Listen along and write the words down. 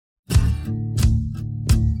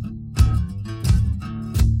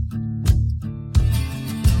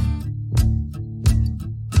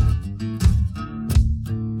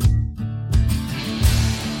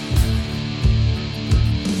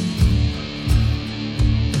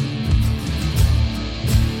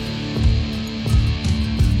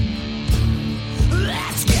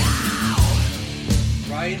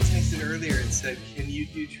you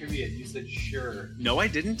do trivia? You said sure. No, I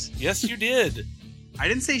didn't. Yes, you did. I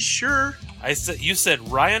didn't say sure. You said,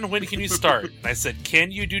 Ryan, when can you start? And I said, can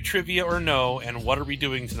you do trivia or no? And what are we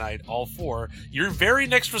doing tonight? All four. Your very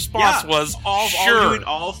next response was sure. doing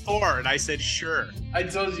all four, and I said sure. I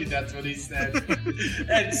told you that's what he said.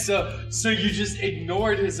 And so you just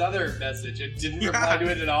ignored his other message and didn't reply to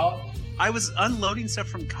it at all? I was unloading stuff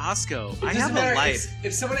from Costco. I have a life.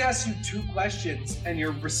 If someone asks you 2 questions and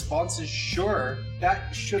your response is sure,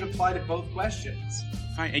 that should apply to both questions.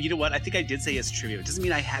 Fine, and you know what? I think I did say it's trivia. It doesn't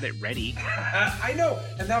mean I had it ready. I know,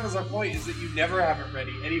 and that was our point, is that you never have it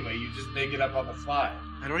ready anyway. You just make it up on the fly.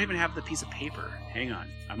 I don't even have the piece of paper. Hang on.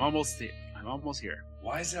 I'm almost here.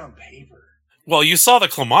 Why is it on paper? Well, you saw the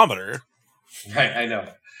climometer. Right, I know.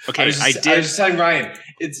 Okay, I was just telling Ryan,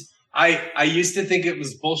 I used to think it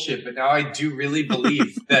was bullshit, but now I do really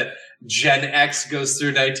believe that Gen X goes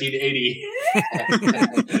through 1980.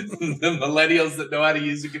 The millennials that know how to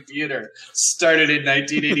use a computer started in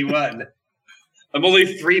 1981. I'm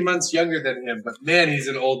only 3 months younger than him, but man, he's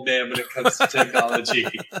an old man when it comes to technology.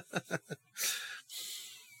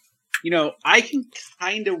 You know, I can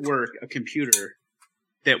kind of work a computer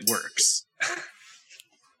that works.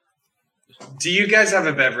 Do you guys have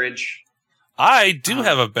a beverage? I do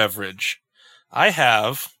have a beverage. I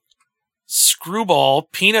have Screwball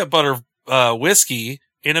peanut butter whiskey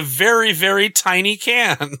in a very, very tiny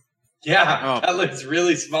can. Yeah, that looks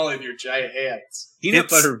really small in your giant hands. Peanut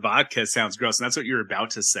butter vodka sounds gross, and that's what you're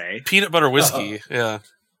about to say. Peanut butter whiskey, yeah.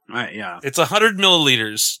 Yeah. It's 100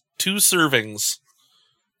 milliliters, 2 servings.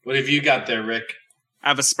 What have you got there, Rick? I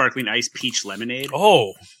have a sparkling ice peach lemonade.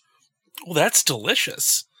 Oh, that's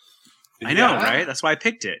delicious. I know, right? That's why I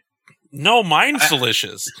picked it. No, mine's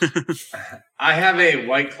delicious. I have a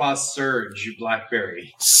White Claw Surge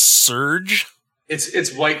blackberry. Surge?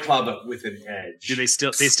 It's White Claw but with an edge. Do they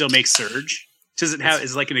still make Surge? Does it have?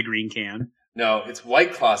 Is it like in a green can? No, it's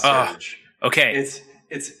White Claw Surge. Okay,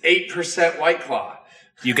 it's 8% White Claw.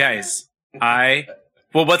 You guys, well,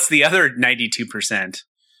 what's the other 92%?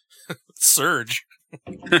 Surge.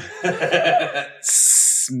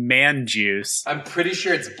 Man juice. I'm pretty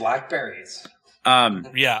sure it's blackberries.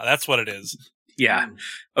 Yeah, that's what it is. Yeah.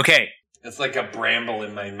 Okay. It's like a bramble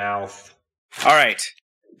in my mouth. All right.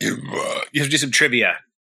 You have to do some trivia.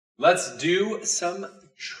 Let's do some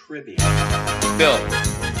trivia. Bill,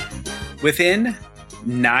 within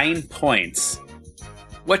 9 points,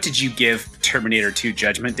 what did you give Terminator 2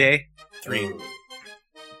 Judgment Day? 3. Ooh.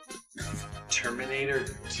 Terminator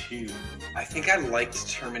 2. I think I liked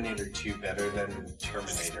Terminator 2 better than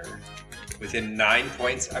Terminator. Within 9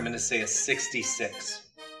 points, I'm going to say a 66.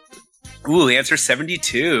 Ooh, the answer's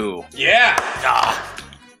 72. Yeah!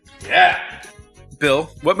 Yeah! Bill,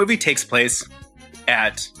 what movie takes place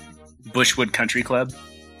at Bushwood Country Club?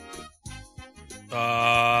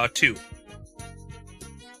 2.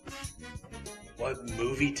 What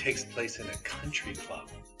movie takes place in a country club?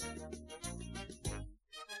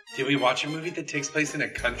 Did we watch a movie that takes place in a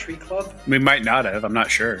country club? We might not have. I'm not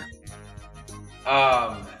sure.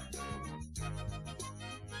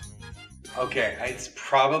 Okay, it's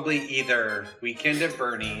probably either Weekend at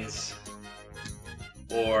Bernie's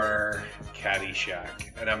or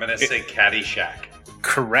Caddyshack. And I'm going to say Caddyshack.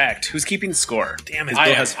 Correct. Who's keeping score? Damn it.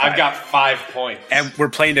 I've got 5 points. And we're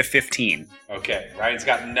playing to 15. Okay, Ryan's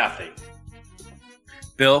got nothing.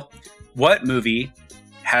 Bill, what movie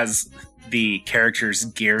has the characters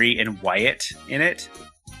Gary and Wyatt in it?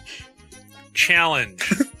 Challenge.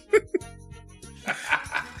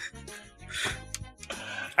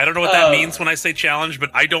 I don't know what that means when I say challenge, but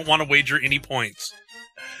I don't want to wager any points.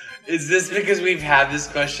 Is this because we've had this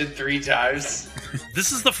question 3 times?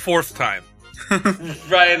 This is the 4th time.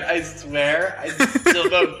 Ryan, I swear, I still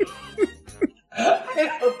don't...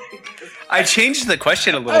 I changed the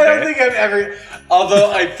question a little bit. I don't think I've ever...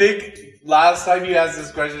 Although I think last time you asked this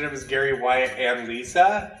question, it was Gary, Wyatt, and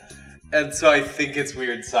Lisa. And so I think it's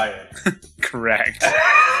Weird Science. Correct.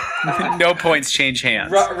 No points change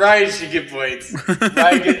hands. Ryan should get points.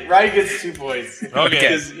 Ryan gets 2 points. Okay.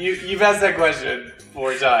 Because you've asked that question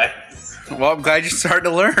 4 times. Well, I'm glad you're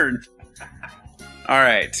starting to learn. All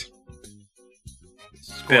right.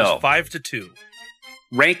 Scores Bill. 5-2.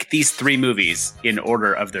 Rank these 3 movies in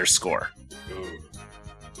order of their score. Ooh.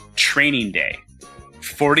 Training Day,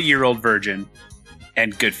 40-Year-Old Virgin,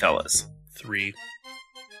 and Goodfellas. 3.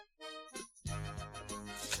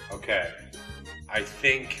 Okay. I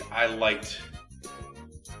think I liked...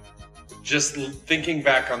 Just thinking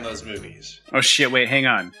back on those movies. Oh shit, wait, hang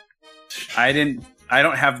on. I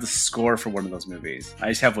don't have the score for one of those movies. I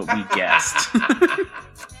just have what we guessed.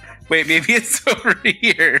 Wait, maybe it's over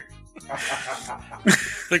here.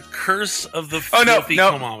 The Curse of the Oh, no, Filthy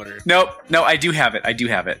no. Thermometer. No, I do have it.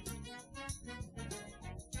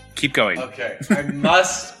 Keep going. Okay, I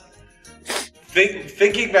must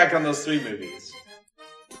thinking back on those 3 movies.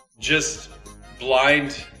 Just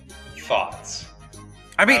blind thoughts.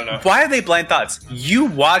 I mean, why are they blind thoughts? You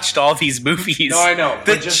watched all these movies. No, I know.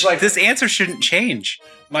 But just like this answer shouldn't change.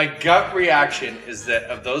 My gut reaction is that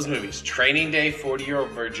of those movies, Training Day,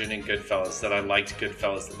 40-Year-Old Virgin, and Goodfellas, that I liked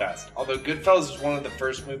Goodfellas the best. Although Goodfellas was one of the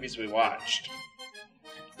first movies we watched.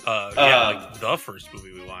 Like the first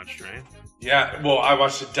movie we watched, right? Yeah, well, I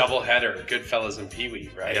watched a doubleheader, Goodfellas and Pee-wee,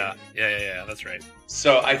 right? Yeah, that's right.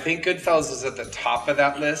 So I think Goodfellas is at the top of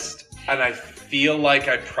that list, and I feel like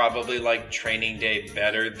I probably like Training Day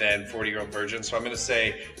better than 40-Year-Old Virgin. So I'm going to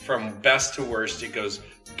say from best to worst, it goes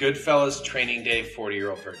Goodfellas, Training Day,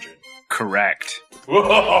 40-Year-Old Virgin. Correct.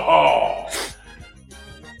 Whoa!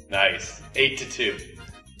 Nice. 8-2.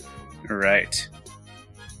 Right.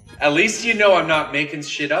 At least you know I'm not making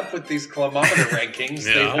shit up with these kilometer rankings.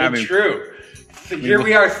 They hold true. Here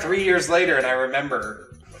we are 3 years later, and I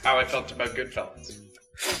remember how I felt about Goodfellas.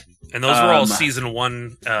 And those were all season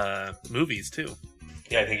 1 movies, too.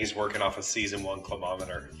 Yeah, I think he's working off a season 1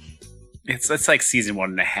 kilometer. It's like season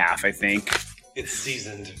 1.5, I think. It's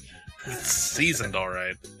seasoned. It's seasoned, all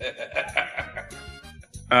right.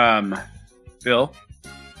 Bill?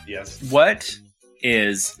 Yes? What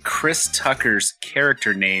is Chris Tucker's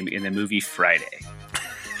character name in the movie Friday?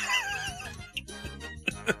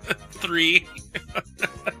 3.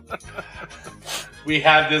 We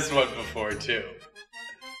had this one before, too.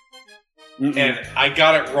 And I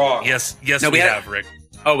got it wrong. Yes, we have, Rick.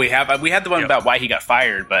 Oh, we have? We had the one about why he got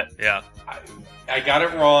fired, but... Yeah. I got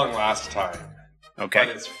it wrong last time. Okay.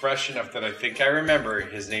 But it's fresh enough that I think I remember.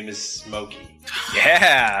 His name is Smokey.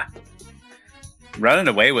 Yeah. Running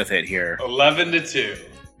away with it here. 11-2.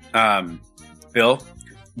 Bill,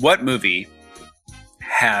 what movie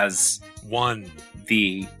has... 1.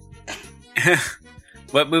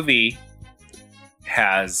 What movie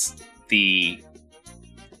has the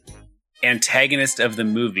antagonist of the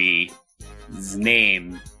movie's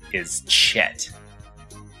name is Chet?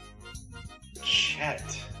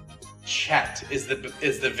 Chet is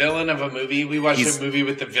the villain of a movie. We watched a movie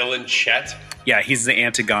with the villain Chet. Yeah, he's the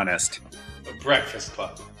antagonist. A Breakfast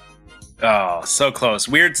Club. Oh, so close.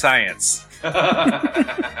 Weird Science.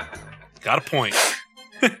 Got a point.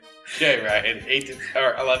 Okay, Ryan.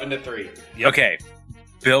 11-3. Yep. Okay,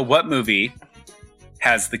 Bill. What movie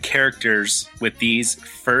has the characters with these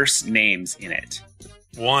first names in it?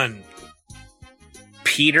 1.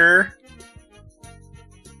 Peter,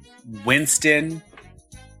 Winston,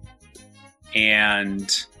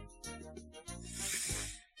 and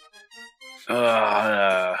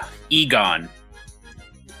Egon.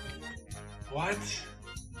 What?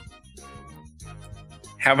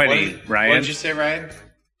 How many, Ryan? What did you say, Ryan?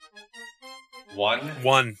 1?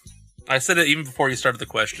 1. I said it even before you started the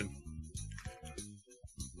question.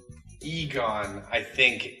 Egon, I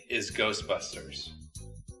think, is Ghostbusters.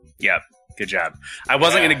 Yep. Good job. I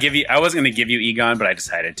wasn't going to give you Egon, but I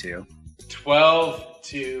decided to.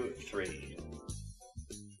 12-3.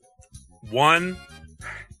 1.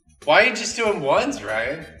 Why are you just doing ones,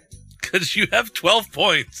 Ryan? Because you have 12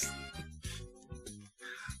 points.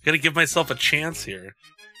 Gotta give myself a chance here.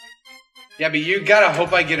 Yeah, but you gotta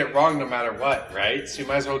hope I get it wrong no matter what, right? So you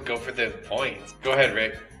might as well go for the points. Go ahead,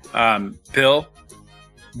 Rick. Bill,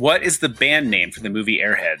 what is the band name for the movie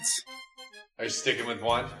Airheads? Are you sticking with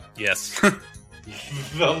 1? Yes.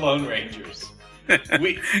 The Lone Rangers. You asked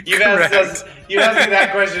me that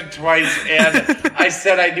question twice, and I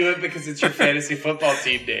said I knew it because it's your fantasy football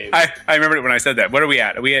team name. I remembered it when I said that. What are we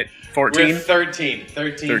at? Are we at 14? We're at 13.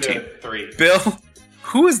 13-3. Bill,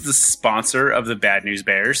 who is the sponsor of the Bad News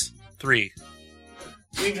Bears? 3.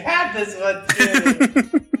 We've had this one too.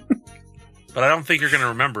 But I don't think you're going to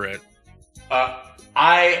remember it. Oh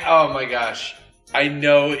my gosh. I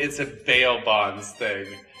know it's a bail bonds thing.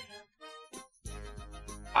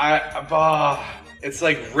 It's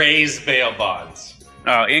like Ray's bail bonds.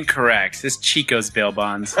 Oh, incorrect. It's Chico's bail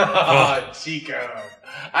bonds. Oh, Chico.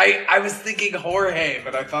 I was thinking Jorge,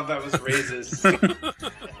 but I thought that was Ray's.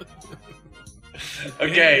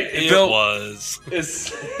 Okay. It was. It's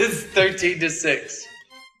 13-6.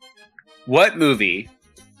 What movie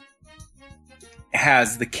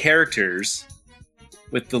has the characters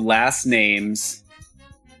with the last names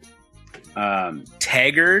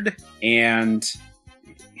Taggart and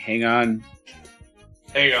hang on,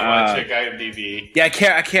 want to check IMDb? Yeah,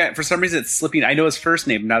 I can't. For some reason, it's slipping. I know his first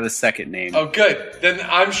name, not his second name. Oh, good. Then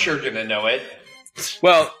I'm sure gonna know it.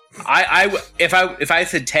 Well, if I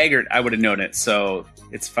said Taggart, I would have known it, so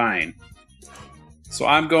it's fine. So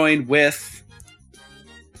I'm going with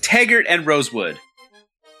Taggart and Rosewood.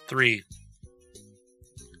 3.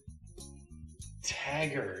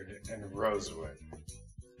 Taggart and Rosewood.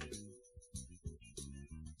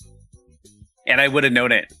 And I would have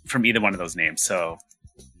known it from either one of those names. So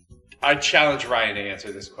I challenge Ryan to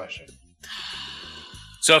answer this question.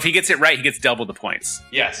 So if he gets it right, he gets double the points.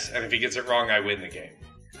 Yes, and if he gets it wrong, I win the game.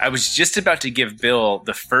 I was just about to give Bill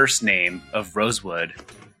the first name of Rosewood.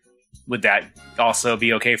 Would that also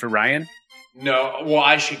be okay for Ryan? No, well,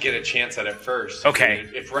 I should get a chance at it first. Okay,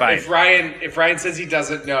 If Ryan says he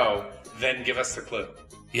doesn't know, then give us the clue.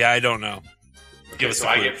 Yeah, I don't know. Okay, so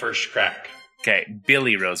I get first crack. Okay,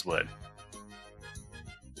 Billy Rosewood.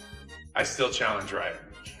 I still challenge Ryan.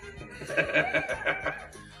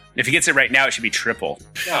 If he gets it right now, it should be triple.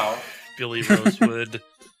 No. Billy Rosewood.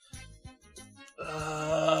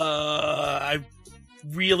 I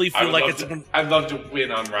really feel like it's... I'd love to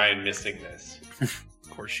win on Ryan missing this. Of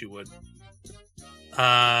course you would.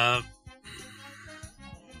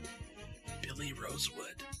 Billy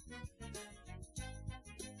Rosewood.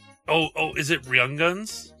 Oh, is it Young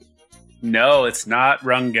Guns? No, it's not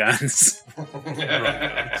Rung Guns.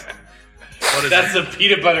 What is That's it? a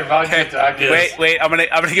peanut butter vodka tacos. Wait, I'm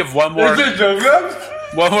gonna give one more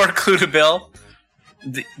clue to Bill.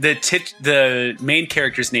 The main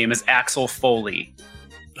character's name is Axel Foley.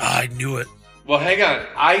 I knew it. Well, hang on.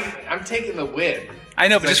 I'm taking the win. I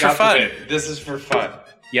know, but just for fun. This is for fun.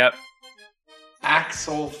 Yep.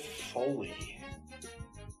 Axel Foley.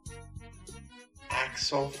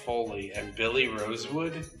 Axel Foley and Billy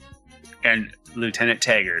Rosewood? And Lieutenant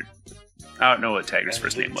Taggart. I don't know what Taggart's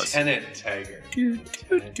first name was. Lieutenant Taggart.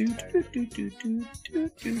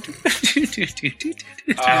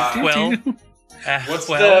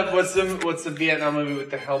 What's the Vietnam movie with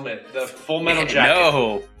the helmet? The Full Metal Jacket.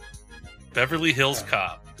 No. Beverly Hills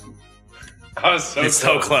Cop. I was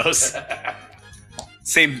so close.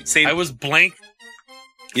 Same. I was blank.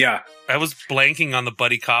 Yeah. I was blanking on the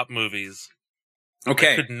buddy cop movies.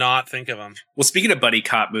 Okay. I could not think of them. Well, speaking of buddy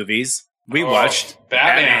cop movies, we watched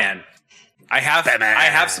Batman. I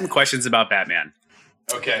have some questions about Batman.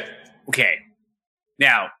 Okay.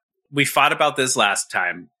 Now, we fought about this last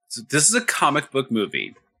time. So this is a comic book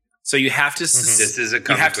movie. So you have to This is a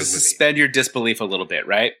comic book movie. suspend your disbelief a little bit,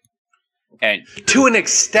 right? And to an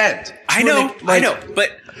extent. I know,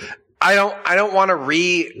 but I don't want to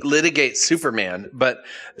relitigate Superman, but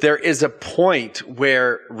there is a point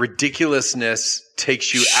where ridiculousness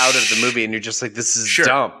takes you out of the movie and you're just like, this is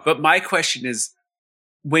dumb. But my question is,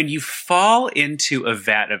 when you fall into a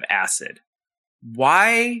vat of acid,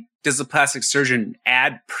 why does a plastic surgeon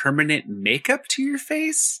add permanent makeup to your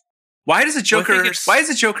face? Why does a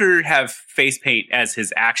Joker have face paint as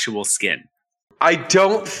his actual skin? I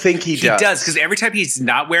don't think he does. He does, because every time he's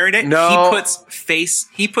not wearing it,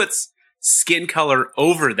 he puts skin color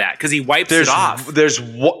over that because he wipes it off. There's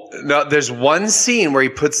one scene where he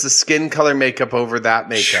puts the skin color makeup over that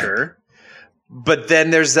makeup. Sure. But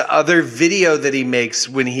then there's the other video that he makes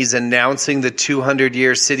when he's announcing the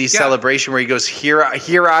 200-year city celebration where he goes, here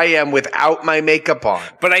I am without my makeup on.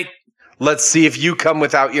 But let's see if you come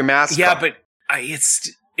without your mask on. Yeah, but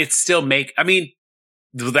it's still I mean,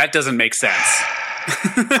 that doesn't make sense.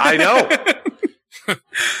 I know.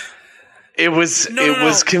 It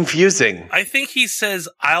was confusing. I think he says,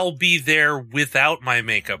 I'll be there without my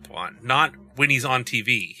makeup on, not when he's on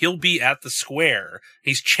TV. He'll be at the square.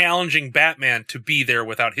 He's challenging Batman to be there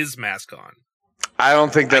without his mask on. I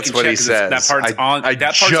don't think that's what he says. That part's on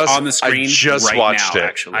the screen. I just watched it.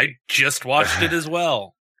 Actually, I just watched it as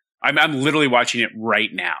well. I'm literally watching it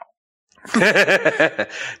right now.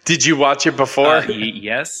 Did you watch it before?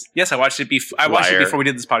 Yes, I watched it before. I watched it before we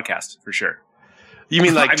did this podcast, for sure. You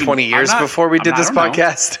mean 20 years before we did this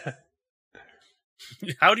podcast?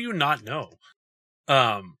 How do you not know?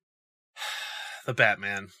 The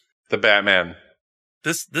Batman.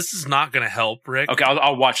 This is not going to help, Rick. Okay,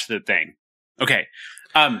 I'll watch the thing. Okay.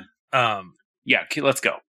 Yeah, let's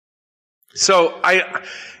go. So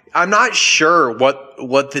I'm not sure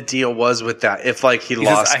what the deal was with that. If he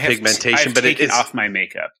lost pigmentation, but it's off my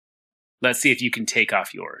makeup. Let's see if you can take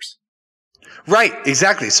off yours. Right,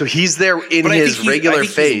 exactly. So he's there in his regular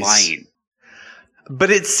face. He's lying. But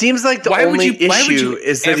it seems like the only issue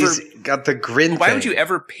is that he's got the grin. Why would you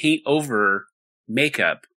ever paint over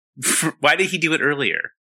makeup? Why did he do it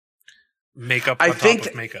earlier? Makeup on top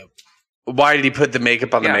of makeup. Why did he put the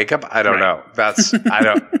makeup on the makeup? I don't know. I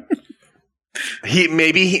don't.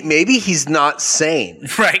 Maybe he's not sane.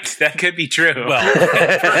 Right, that could be true. Well,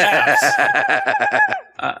 perhaps.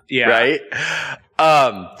 Yeah. Right.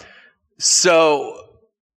 So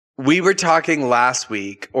We were talking last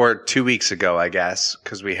week or 2 weeks ago, I guess,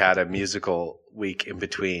 because we had a musical week in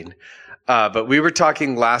between. But we were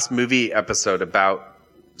talking last movie episode about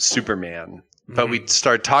Superman. But we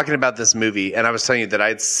started talking about this movie, and I was telling you that I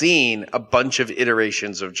had seen a bunch of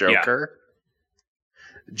iterations of Joker. Yeah.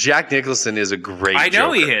 Jack Nicholson is a great Joker. I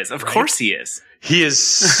know he is. Of course he is. He is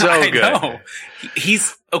so good. I know.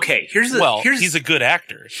 He's okay. He's a good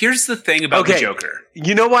actor. Here's the thing about the Joker.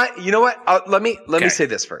 You know what? Let me say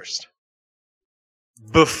this first.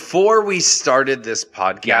 Before we started this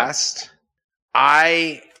podcast,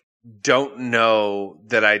 I don't know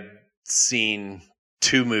that I'd seen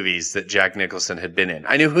 2 movies that Jack Nicholson had been in.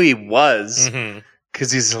 I knew who he was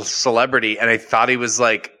because he's a celebrity, and I thought he was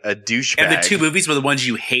like a douchebag. And the 2 movies were the ones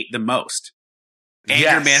you hate the most.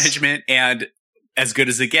 Anger Management and As Good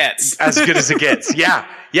as It Gets. As Good as It Gets. Yeah.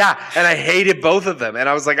 And I hated both of them. And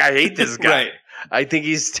I was like, I hate this guy. Right. I think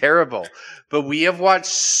he's terrible. But we have watched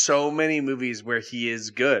so many movies where he is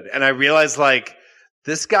good. And I realized, like,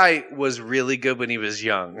 this guy was really good when he was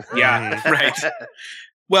young. Yeah, right.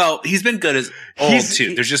 Well, he's been good as old,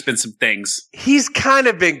 too. There's just been some things. He's kind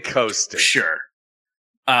of been coasting. Sure.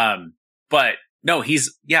 But, no,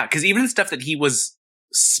 because even in stuff that he was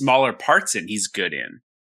smaller parts in, he's good in.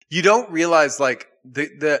 You don't realize, like,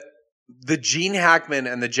 the Gene Hackman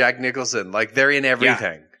and the Jack Nicholson, like, they're in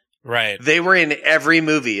everything. Yeah. Right. They were in every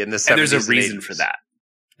movie in the 70s. And there's a reason for that.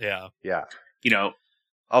 Yeah. Yeah. You know.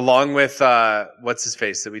 Along with, what's his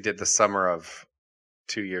face that we did the summer of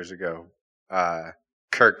 2 years ago?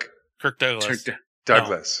 Kirk Douglas.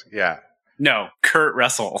 Douglas. No. Yeah. No, Kurt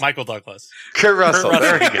Russell. Michael Douglas. Kurt Russell.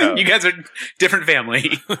 There we go. You guys are different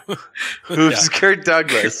family. Who's Kurt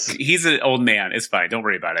Douglas? He's an old man. It's fine. Don't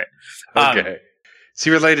worry about it. Okay. Is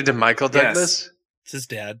he related to Michael Douglas? Yes. It's his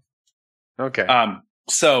dad. Okay.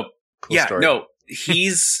 So cool story. No,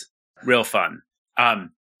 he's real fun.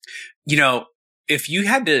 You know, if you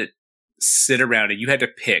had to sit around and you had to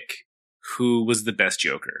pick who was the best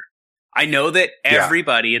Joker, I know that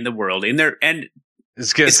everybody in the world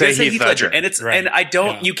it's going to say Heath Ledger. And and I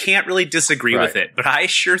don't, you can't really disagree with it, but I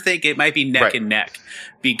sure think it might be neck and neck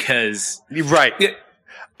because. Right.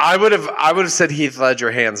 I would have said Heath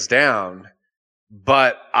Ledger hands down,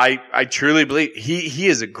 but I truly believe he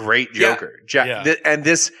is a great Joker. And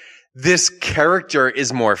this character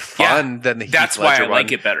is more fun than the Heath Ledger one. That's why I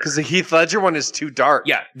like it better. Because the Heath Ledger one is too dark.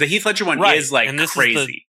 Yeah. The Heath Ledger one is like and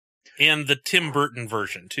crazy. And the Tim Burton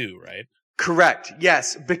version too, right? Correct.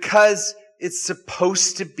 Yes. Because it's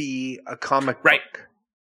supposed to be a comic book.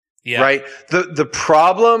 Yeah. Right? The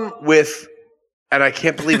problem with, and I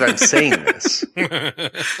can't believe I'm saying this,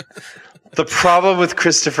 the problem with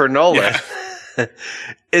Christopher Nolan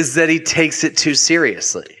is that he takes it too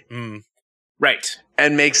seriously. Right.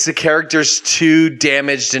 And makes the characters too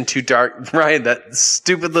damaged and too dark. Ryan, that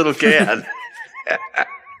stupid little can.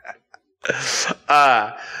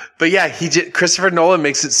 But yeah, Christopher Nolan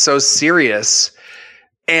makes it so serious.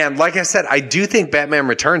 And like I said, I do think Batman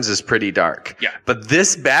Returns is pretty dark. Yeah. But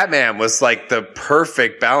this Batman was like the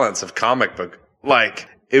perfect balance of comic book. Like,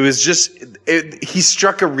 it was just, he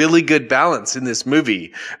struck a really good balance in this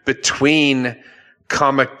movie between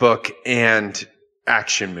comic book and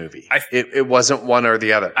action movie. It wasn't one or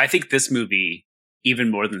the other. I think this movie,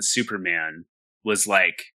 even more than Superman, was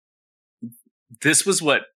like, this was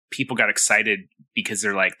what people got excited because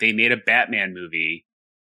they're like, they made a Batman movie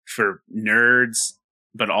for nerds,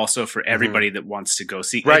 but also for everybody that wants to go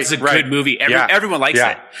see. It's a good movie. Everyone likes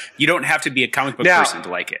it. You don't have to be a comic book person to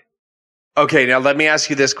like it. Okay, now let me ask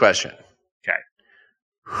you this question. Okay.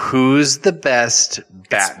 Who's the best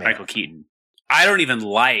Batman? Michael Keaton. I don't even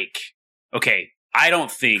like... Okay, I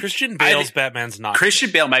don't think... Christian Bale's Batman's not...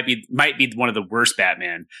 Christian Bale might be one of the worst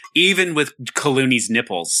Batman, even with Clooney's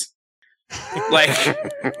nipples. Like...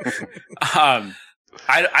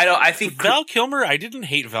 I think Val Kilmer. I didn't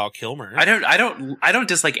hate Val Kilmer. I don't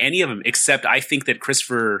dislike any of them except I think that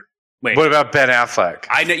Christopher. Wait, what about Ben Affleck?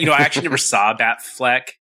 I actually never saw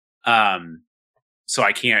Batfleck, so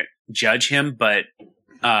I can't judge him. But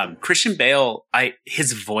Christian Bale,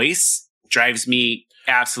 his voice drives me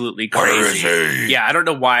absolutely crazy. Where is he? Yeah, I don't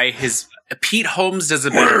know why Pete Holmes does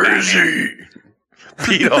a better Batman. Where is he?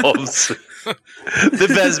 Pete Holmes. The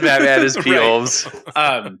best Batman is Pete Holmes.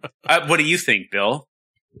 What do you think, Bill?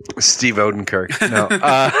 Steve Odenkirk. No.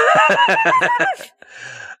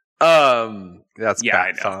 That's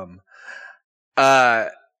Bat Thumb. I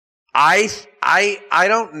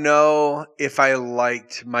don't know if I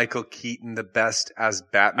liked Michael Keaton the best as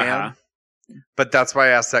Batman, but that's why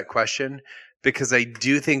I asked that question. Because I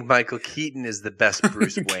do think Michael Keaton is the best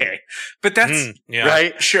Bruce Wayne. But that's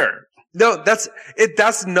right. Sure. No, that's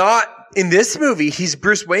not in this movie, he's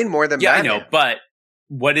Bruce Wayne more than Yeah, Batman. I know, but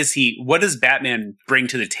what does Batman bring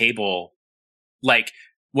to the table? Like,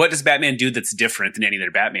 what does Batman do that's different than any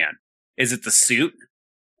other Batman? Is it the suit?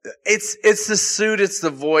 It's the suit, it's the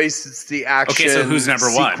voice, it's the action. Okay, so who's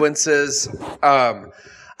number one? Sequences.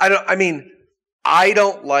 I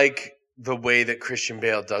don't like the way that Christian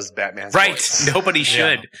Bale does Batman's Right. voice. Nobody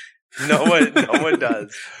should. No one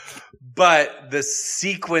does. But the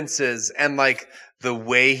sequences and like the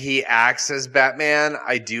way he acts as Batman,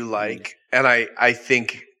 I do like. And I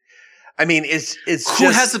think, I mean, it's Who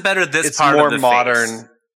just, has the better this it's part more of the modern.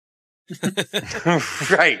 face?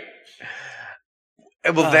 Right.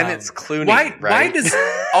 Well, then it's Clooney, Why right?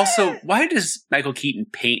 why does Michael Keaton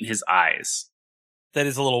paint his eyes? That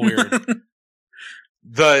is a little weird.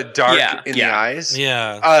 The dark Yeah, in the yeah. eyes?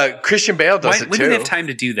 Yeah. Christian Bale does it When too. do they have time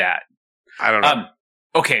to do that? I don't know.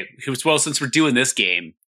 Okay, well, since we're doing this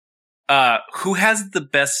game, who has the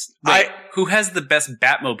best? Who has the best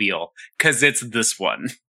Batmobile? Because it's this one.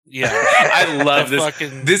 Yeah. I love The this.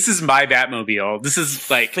 fucking- This is my Batmobile. This is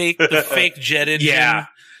like the fake jet engine. yeah,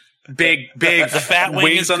 big The fat wing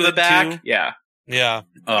wings is on the good, back. too. Yeah. Yeah.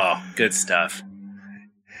 Oh, good stuff.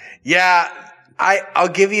 Yeah, I'll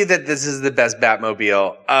give you that this is the best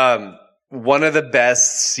Batmobile. One of the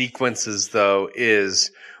best sequences, though,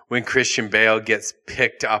 is when Christian Bale gets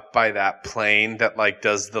picked up by that plane that like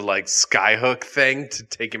does the like skyhook thing to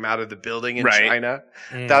take him out of the building in Right. China.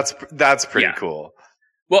 Mm. That's pretty Yeah. cool.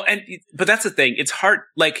 Well, but that's the thing. It's hard.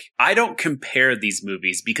 Like, I don't compare these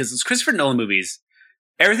movies because it's Christopher Nolan movies.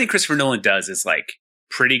 Everything Christopher Nolan does is like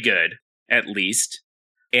pretty good, at least.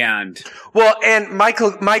 And Well, and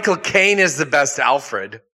Michael Caine is the best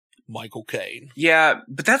Alfred. Michael Caine. yeah,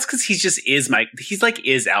 but that's because he just is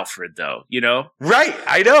is Alfred, though. You know, Right,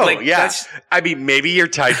 I know. Like, yeah, that's- I mean, maybe you're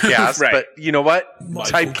typecast, Right. but you know what? Michael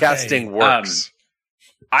Typecasting Caine. works.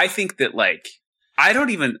 I think that like I'm not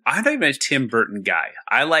even a Tim Burton guy.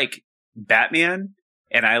 I like Batman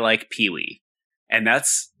and I like Pee-wee, and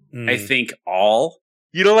that's I think all.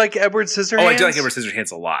 You don't like Edward Scissorhands? Oh, I do like Edward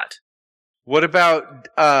Scissorhands a lot. What about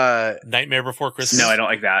Nightmare Before Christmas. No, I don't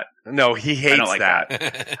like that. no, he hates don't like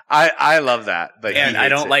that. I love that. But And he I hates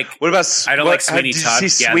don't it. like- What about I don't like Sweeney did Todd. You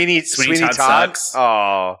see Yeah, Sweeney Todd Todd sucks.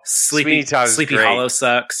 Oh, Sweeney Todd is Sleepy great. Hollow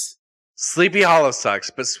sucks. Sleepy Hollow sucks,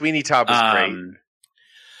 but Sweeney Todd was great.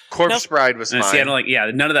 Corpse Bride was fine. See, I don't like.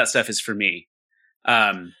 Yeah, none of that stuff is for me.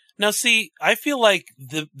 Now, see, I feel like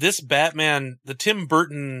this Batman, the Tim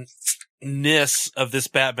Burton-ness of this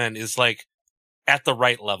Batman is like at the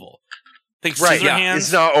right level. I think right, Scissorhands, yeah,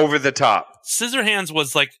 it's not over the top. Scissorhands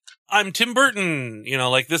was like, I'm Tim Burton,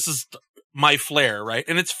 like this is my flair, right?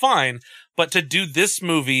 And it's fine, but to do this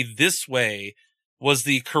movie this way was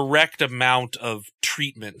the correct amount of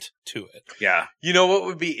treatment to it. Yeah. You know what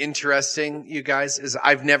would be interesting, you guys, is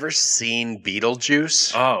I've never seen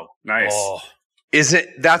Beetlejuice. Oh, nice. Oh,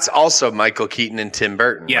 That's also Michael Keaton and Tim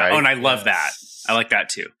Burton, Yeah. right? Oh, and I love that. I like that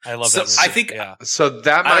too. I love So, that movie. I think- yeah. So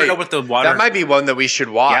that I might don't know what the water. that might be one that we should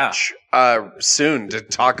watch soon to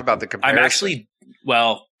talk about the comparison. I'm actually.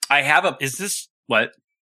 Well, I have a. Is this What?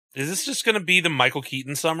 just going to be the Michael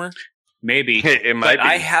Keaton summer? Maybe. It might But be.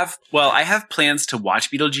 I have plans to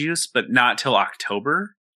watch Beetlejuice, but not till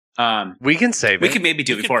October. We can save We it. could maybe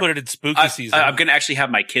do We it could before. put it in spooky season. I'm going to actually have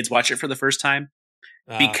my kids watch it for the first time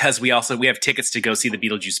Uh, because we have tickets to go see the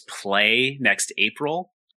Beetlejuice play next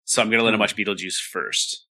April. So I'm going to let them watch Beetlejuice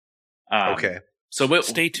first. Okay. So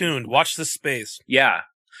stay tuned. Watch this space. Yeah.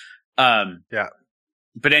 Yeah.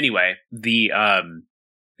 But anyway, the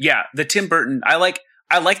Tim Burton, I like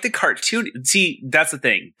the cartoon. See, that's the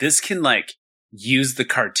thing. This can like use the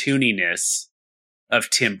cartooniness of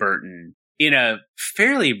Tim Burton in a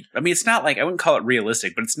fairly, I mean, it's not like, I wouldn't call it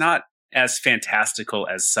realistic, but it's not as fantastical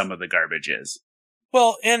as some of the garbage is.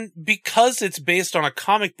 Well, and because it's based on a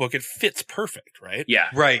comic book, it fits perfect, right? Yeah.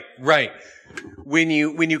 Right. When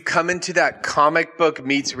you come into that comic book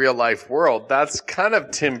meets real life world, that's kind of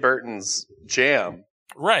Tim Burton's jam.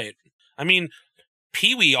 Right. I mean,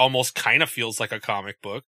 Pee-wee almost kind of feels like a comic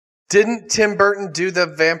book. Didn't Tim Burton do the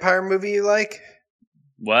vampire movie you like?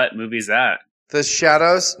 What movie is that? The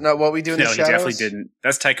Shadows? No, What We Do in No, the he Shadows? definitely didn't.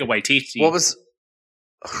 That's Taika Waititi.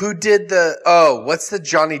 Who did what's the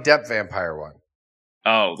Johnny Depp vampire one?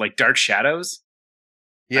 Oh, like Dark Shadows?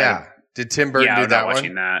 Yeah. Did Tim Burton Yeah, do I'm that not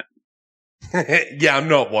watching one? that. Yeah, I'm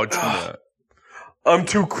not watching that. I'm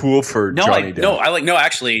too cool for No, Johnny Depp.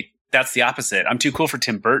 actually, that's the opposite. I'm too cool for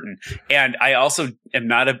Tim Burton. And I also am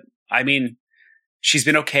not she's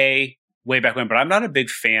been okay way back when, but I'm not a big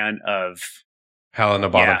fan of, Helena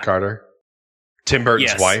Bonham Yeah. Carter. Tim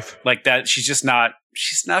Burton's yes, wife. like that. She's not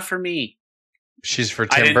for me. She's for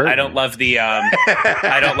Tim Burton. I don't love the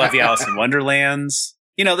I don't love the Alice in Wonderlands.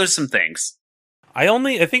 There's some things. I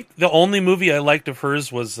think the only movie I liked of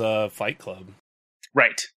hers was Fight Club.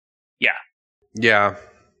 Right. Yeah. Yeah.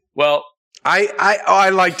 Well, I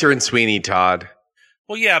liked her in Sweeney Todd.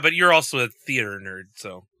 Well, yeah, but you're also a theater nerd,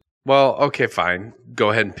 so. Well, okay, fine.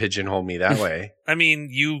 Go ahead and pigeonhole me that way. I mean,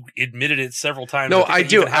 you admitted it several times. No, I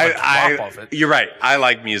do. You're right. I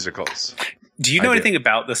like musicals. Do you know anything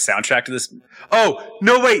about the soundtrack to this? Oh,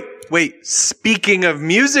 no, wait. Speaking of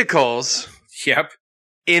musicals. Yep.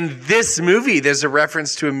 In this movie, there's a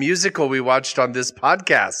reference to a musical we watched on this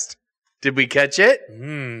podcast. Did we catch it?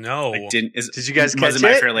 No. I didn't. Did you guys catch it? Was it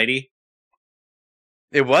My Fair Lady?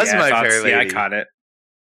 It was My Fair Lady. Yeah, I caught it.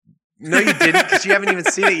 No, you didn't, because you haven't even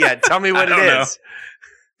seen it yet. Tell me what it is.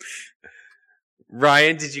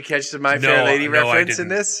 Ryan, did you catch the My Fair Lady reference in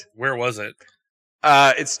this? Where was it?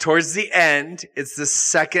 It's towards the end. It's the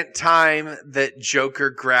second time that Joker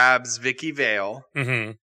grabs Vicky Vale,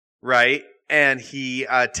 right? And he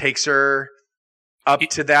takes her up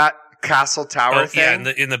to that castle tower thing.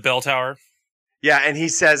 Yeah, in the bell tower. Yeah, and he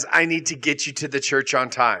says, "I need to get you to the church on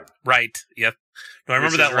time." Right. Yep. No, I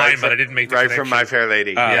remember that line, but I didn't make the connection. From My Fair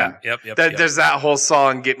Lady. Yeah. Yep. There's that whole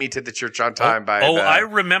song, "Get Me to the Church on Time" by. I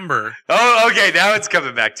remember. Oh, okay. Now it's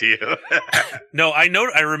coming back to you. No, I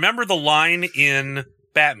remember the line in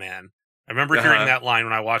Batman. I remember hearing that line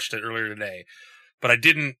when I watched it earlier today, but I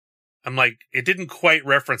didn't. I'm like, it didn't quite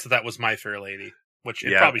reference that was My Fair Lady, which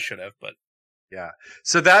it probably should have, but. Yeah.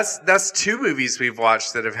 So that's two movies we've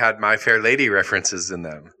watched that have had My Fair Lady references in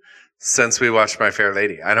them since we watched My Fair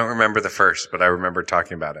Lady. I don't remember the first, but I remember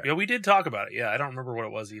talking about it. Yeah, we did talk about it. Yeah, I don't remember what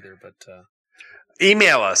it was either, but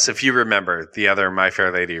email us if you remember the other My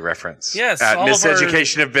Fair Lady reference. Yes. At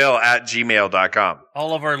miseducationofbill@gmail.com.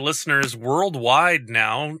 All of our listeners worldwide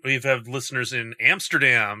now. We have listeners in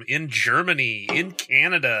Amsterdam, in Germany, in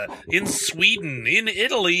Canada, in Sweden, in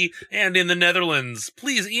Italy, and in the Netherlands.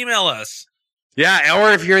 Please email us. Yeah,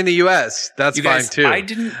 or if you're in the U.S., that's you guys, fine too. I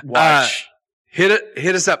didn't watch.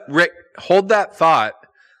 Hit us up, Rick. Hold that thought.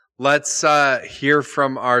 Let's hear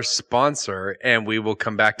from our sponsor, and we will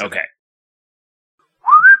come back to that.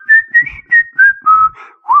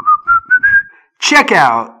 Check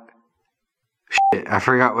out. Shit, I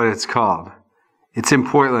forgot what it's called. It's in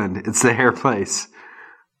Portland. It's the hair place.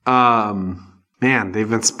 Man, they've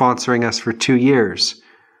been sponsoring us for 2 years.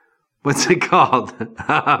 What's it called?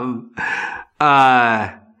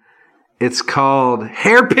 It's called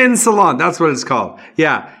Hairpin Salon. That's what it's called.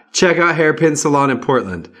 Yeah. Check out Hairpin Salon in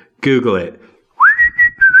Portland. Google it.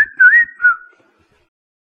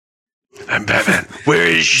 I'm Batman. Where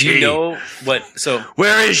is she? Do you know what? So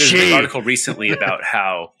where is she? There's an article recently about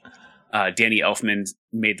how Danny Elfman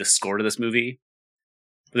made the score to this movie.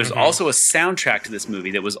 But there's also a soundtrack to this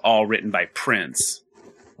movie that was all written by Prince.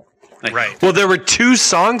 Right. Well, there were 2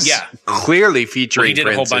 songs clearly featuring he did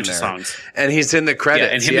Prince a whole bunch in of there. songs. And he's in the credits.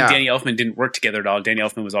 Yeah, and him and Danny Elfman didn't work together at all. Danny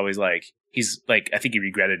Elfman was always like, I think he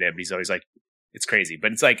regretted it, but he's always like, it's crazy.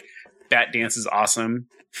 But it's like, Bat Dance is awesome.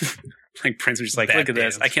 Like Prince was just like, look at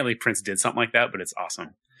this. I can't believe Prince did something like that, but it's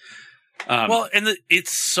awesome.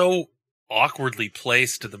 It's so awkwardly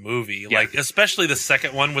placed to the movie. Yeah. Like, especially the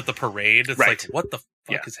second one with the parade. It's like, what the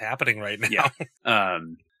fuck is happening right now?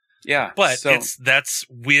 Yeah. But that's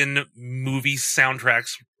when movie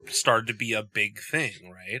soundtracks started to be a big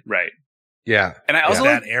thing, right? Right. Yeah. And I also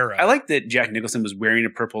that era. I like that Jack Nicholson was wearing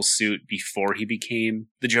a purple suit before he became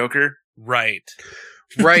the Joker. Right.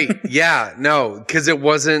 Right. Yeah. No, because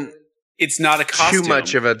it's not a costume. Too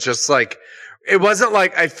much of it. Just like, it wasn't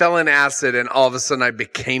like I fell in acid and all of a sudden I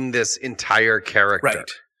became this entire character.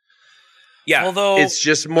 Right. Yeah. Although it's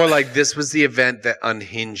just more like this was the event that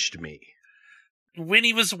unhinged me. When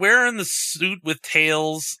he was wearing the suit with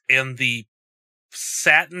tails and the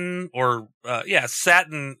satin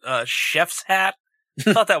chef's hat,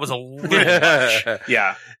 I thought that was a little much.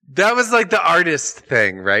 Yeah. That was like the artist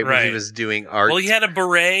thing, right? When he was doing art. Well, he had a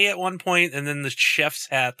beret at one point and then the chef's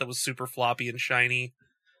hat that was super floppy and shiny.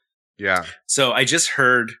 Yeah. So I just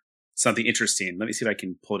heard something interesting. Let me see if I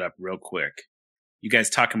can pull it up real quick. You guys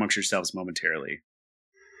talk amongst yourselves momentarily.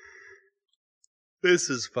 This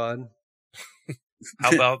is fun.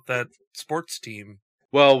 How about that sports team?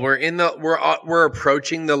 Well, we're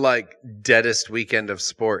approaching the like deadest weekend of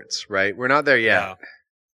sports, right? We're not there yet. Yeah.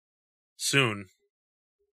 Soon.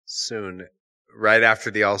 Right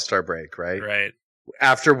after the All-Star break, right? Right.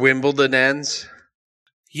 After Wimbledon ends.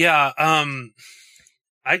 Yeah. I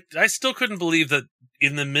still couldn't believe that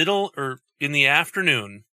in the middle or in the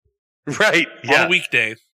afternoon, right? Yeah. On a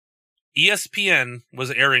weekday, ESPN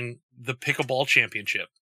was airing the Pickleball Championship.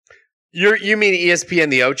 You mean ESPN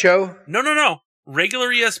the Ocho? No. regular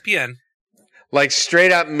ESPN Like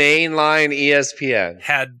straight up mainline ESPN.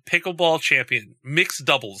 had pickleball champion mixed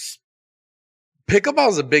doubles. Pickleball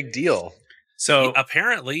is a big deal. So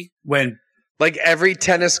Apparently, when Like every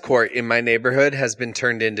tennis court in my neighborhood has been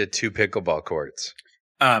turned into 2 pickleball courts.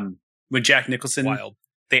 when Jack Nicholson, wild.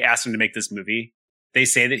 they asked him to make this movie, they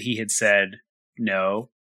say that he had said no.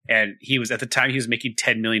 And he was, at the time, he was making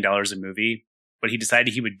 $10 million a movie, but he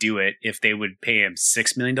decided he would do it if they would pay him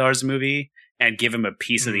 $6 million a movie and give him a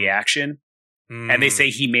piece of the action. And they say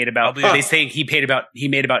he made about, they say he made about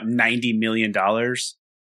 $90 million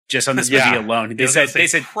just on this movie alone. They said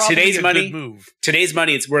today's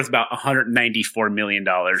money, it's worth about $194 million.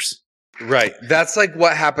 Right. That's like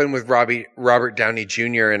what happened with Robert Downey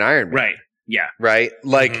Jr. in Iron Man. Right. Yeah. Right?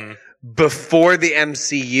 Like before the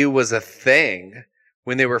MCU was a thing,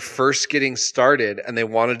 when they were first getting started and they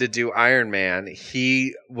wanted to do Iron Man,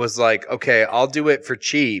 he was like, okay, I'll do it for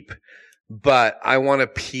cheap, but I want a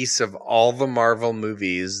piece of all the Marvel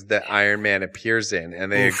movies that Iron Man appears in.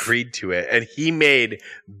 And they agreed to it. And he made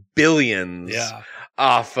billions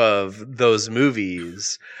off of those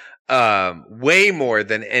movies. Way more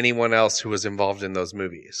than anyone else who was involved in those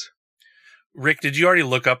movies. Rick, did you already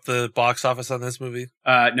look up the box office on this movie?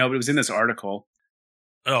 No, but it was in this article.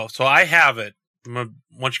 Oh, so I have it. I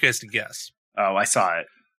want you guys to guess. Oh, I saw it.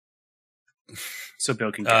 So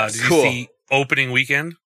Bill can guess. Did you see opening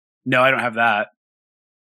weekend? No, I don't have that.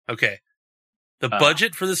 Okay. The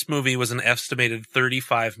budget for this movie was an estimated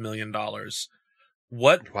 $35 million.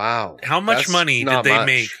 What? Wow. How much money did they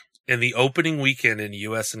make in in the opening weekend in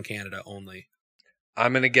US and Canada only?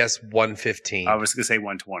 I'm going to guess 115. I was going to say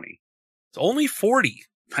 120. It's only 40.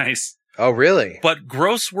 Nice. Oh, really? But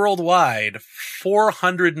gross worldwide,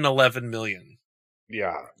 411 million.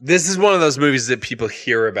 Yeah. This is one of those movies that people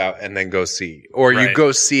hear about and then go see. Or you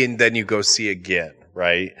go see and then you go see again,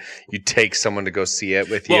 right? You take someone to go see it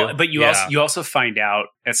with you. Well, but you also find out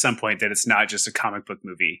at some point that it's not just a comic book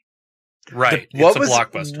movie. Right. It's a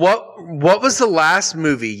blockbuster. What was the last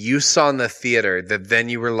movie you saw in the theater that then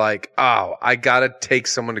you were like, oh, I gotta take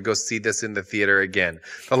someone to go see this in the theater again?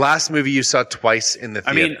 The last movie you saw twice in the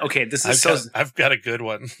theater. I mean, okay, this is I've got a good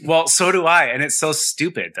one. Well, so do I, and it's so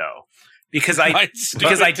stupid though. Because I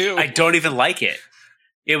don't even like it.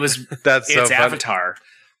 It was it's Avatar.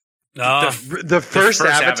 The first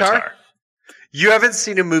Avatar? You haven't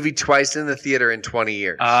seen a movie twice in the theater in 20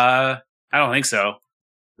 years. I don't think so.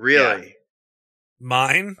 Really? Yeah.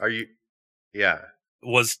 Mine? Are you? Yeah.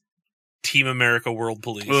 Was Team America World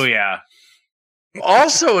Police. Oh yeah.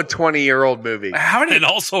 Also a 20-year-old movie. And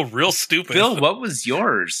also real stupid. Bill, what was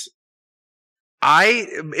yours?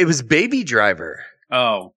 It was Baby Driver.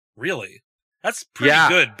 Oh. Really? That's pretty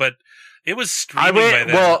good, but it was streaming by then.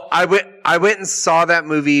 Well, I went and saw that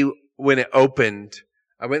movie when it opened.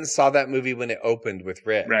 I went and saw that movie when it opened with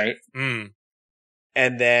Rick. Right.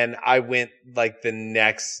 And then I went like the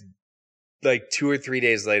next, 2 or 3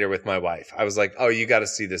 days later with my wife. I was like, oh, you got to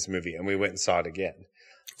see this movie. And we went and saw it again.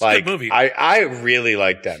 It's a good movie. I really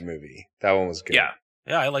liked that movie. That one was good. Yeah.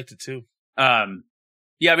 Yeah, I liked it too. Yeah,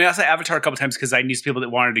 I mean, I saw Avatar a couple times because I knew some people that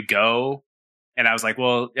wanted to go. And I was like,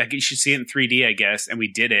 well, you should see it in 3D, I guess. And we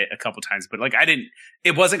did it a couple times. But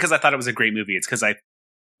it wasn't because I thought it was a great movie. It's because I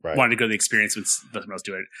wanted to go to the experience when someone else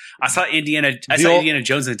doing it. I saw Indiana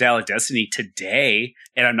Jones and the Dial of Destiny today,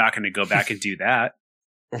 and I'm not going to go back and do that.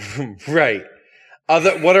 Right.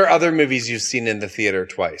 What are other movies you've seen in the theater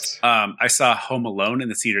twice? I saw Home Alone in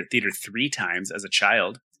the theater 3 times as a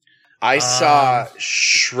child. I saw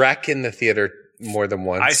Shrek in the theater more than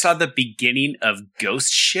once. I saw the beginning of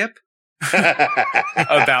Ghost Ship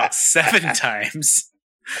about 7 times.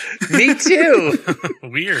 Me too.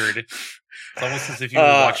 Weird. It's almost as if you were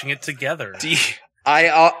watching it together.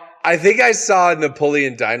 I think I saw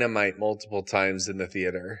Napoleon Dynamite multiple times in the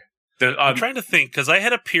theater. I'm trying to think because I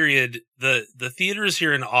had a period. The theaters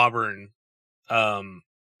here in Auburn.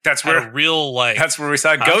 That's where That's where we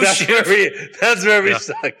saw Ghost Ship. That's where we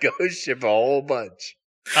saw Ghost Ship a whole bunch.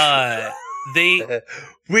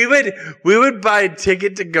 We would buy a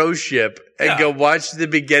ticket to Ghost Ship and go watch the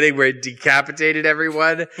beginning where it decapitated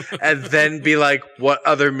everyone, and then be like, "What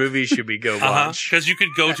other movie should we go watch?" Because you could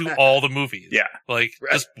go to all the movies. Yeah,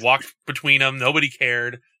 just walk between them. Nobody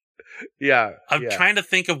cared. Yeah, I'm trying to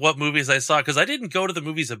think of what movies I saw because I didn't go to the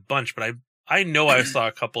movies a bunch, but I know I saw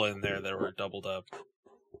a couple in there that were doubled up.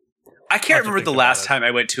 I can't remember the last time I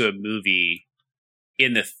went to a movie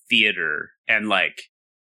in the theater and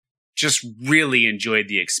just really enjoyed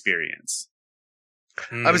the experience.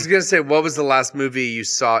 I was going to say, what was the last movie you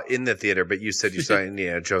saw in the theater? But you said you saw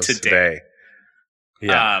Indiana Jones today.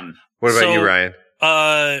 Yeah. What about you, Ryan?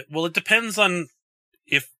 Well, it depends on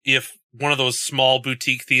if one of those small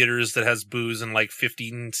boutique theaters that has booze and like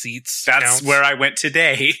 15 seats. That's counts. where I went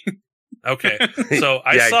today. Okay. So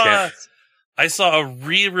I saw a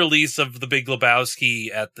re-release of The Big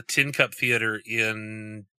Lebowski at the Tin Cup Theater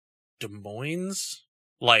in Des Moines,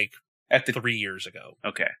 like At the 3 years ago.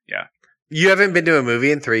 Okay, yeah. You haven't been to a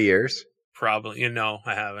movie in 3 years? Probably. No,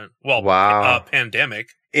 I haven't. Well, Wow. pandemic.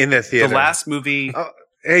 In the theater. The last movie Oh,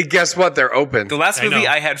 hey, guess what? They're open. The last I movie know.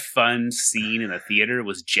 I had fun seeing in the theater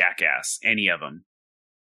was Jackass. Any of them.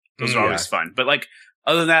 Those are Yeah. always fun. But like,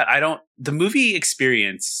 other than that, the movie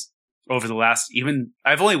experience over the last,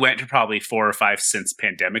 I've only went to probably 4 or 5 since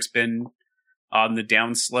pandemic's been on the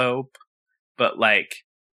downslope. But like,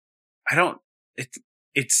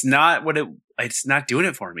 it's not doing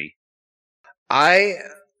it for me.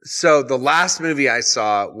 So the last movie I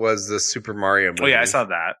saw was the Super Mario movie. Oh yeah, I saw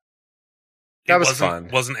that. That was wasn't- fun.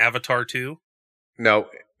 Wasn't Avatar 2?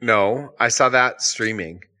 No, I saw that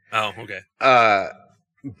streaming. Oh, okay.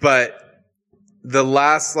 But the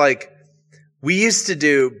last, like, we used to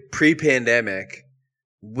do pre-pandemic,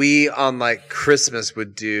 we on like Christmas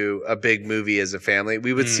would do a big movie as a family.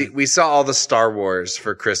 We saw all the Star Wars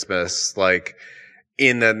for Christmas, like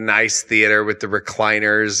in a nice theater with the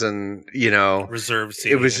recliners and, Reserved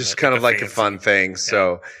seating. it was just kind of like a fancy- fun thing.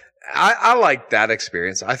 So I liked that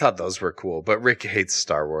experience. I thought those were cool, but Rick hates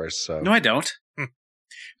Star Wars. So No, I don't.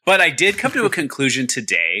 But I did come to a conclusion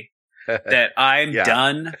today that I'm Yeah.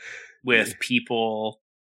 done with people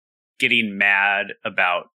getting mad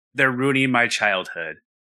about they're ruining my childhood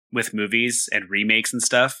with movies and remakes and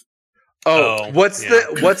stuff. Oh, what's yeah.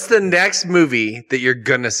 what's the next movie that you're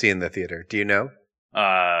gonna see in the theater? Do you know?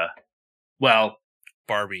 Well,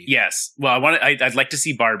 Barbie. yes. Well, I'd like to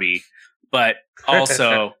see Barbie, but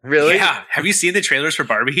also, Really? Yeah. Have you seen the trailers for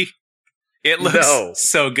Barbie? It looks No.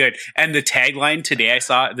 so good. And the tagline today I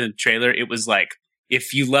saw the trailer, it was like,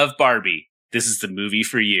 if you love Barbie, this is the movie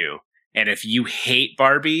for you. And if you hate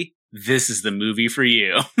Barbie, this is the movie for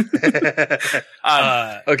you.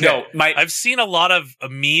 Okay. No, I've seen a lot of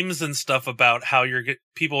memes and stuff about how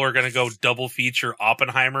people are going to go double feature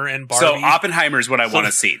Oppenheimer and Barbie. so Oppenheimer is what I So- want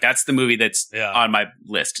to see. That's the movie that's Yeah. on my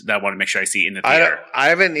list that I want to make sure I see in the theater. I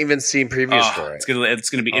haven't even seen previews Oh, for it. it's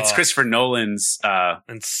gonna be it's Oh. Christopher Nolan's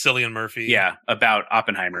and Cillian Murphy. yeah, about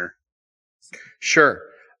Oppenheimer. Sure,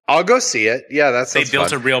 I'll go see it. Yeah, that They sounds built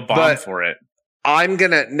fun. a real bomb But for it.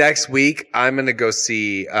 Next week I'm gonna go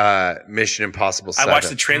see Mission Impossible 7. I watched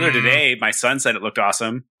the trailer today. My son said it looked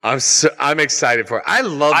awesome. I'm excited for it. I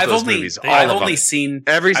love those movies. All I've of only them. seen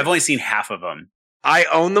Every I've only seen half of them. I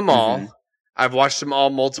own them all. Mhm. I've watched them all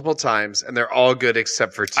multiple times, and they're all good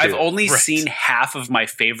except for 2. I've only Right. seen half of my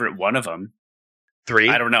favorite one of them. 3.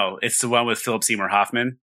 I don't know. It's the one with Philip Seymour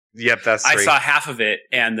Hoffman. Yep, that's 3. I saw half of it,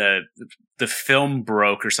 and the film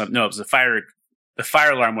broke or something. No, it was the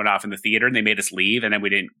fire alarm went off in the theater, and they made us leave, and then we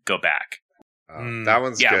didn't go back. That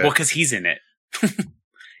one's Yeah, good. well, because he's in it,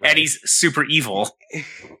 and he's super evil.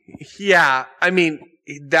 Yeah, I mean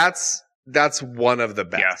that's one of the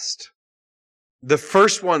best. The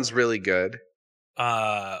first one's really good.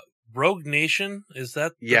 Rogue Nation, is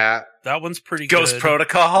that? Yeah, That one's pretty Ghost good.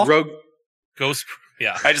 Protocol. Rogue. Ghost.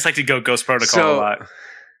 Yeah. I just like to go Ghost Protocol a lot.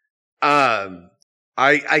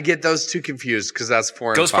 I get those two confused because that's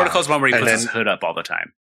 4 and Ghost 5. Protocol is one where he And puts his then hood up all the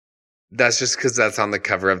time. That's just because that's on the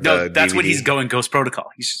cover of No, the that's when DVD. he's going Ghost Protocol.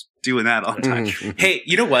 He's just doing that all the time. Mhm. Hey,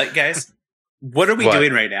 you know what, guys? What are we What?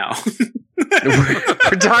 doing right now?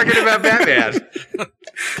 We're talking about Batman.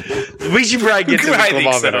 We should probably get to the I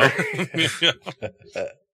think so. thermometer.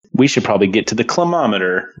 We should probably get to the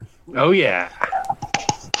climometer. Oh yeah.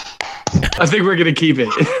 I think we're gonna keep it.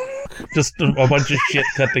 Just a bunch of shit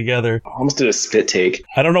cut together. Almost did a spit take.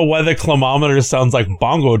 I don't know why the climometer sounds like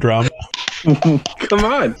bongo drum. Come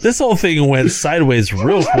on. This whole thing went sideways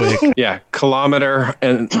real quick. Yeah, climometer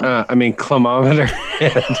and climometer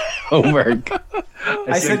and homework.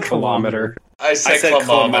 I said kilometer. I said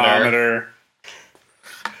kilometer.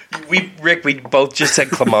 We both just said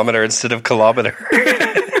kilometer instead of kilometer.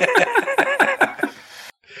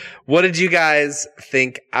 What did you guys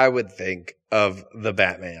think I would think of the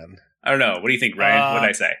Batman? I don't know. What do you think, Ryan? What did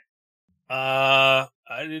I say?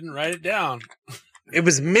 I didn't write it down. It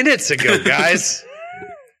was minutes ago, guys.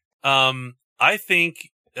 I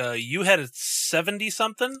think you had a 70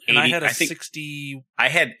 something, and I 80, had a I think- 60, I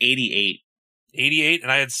had 88. 88,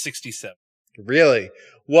 and I had 67. Really?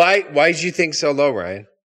 Why did you think so low, Ryan?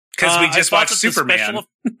 Because we I just thought watched that the Superman.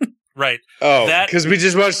 special- Right. Oh, That- because we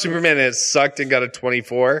just watched Superman and it sucked and got a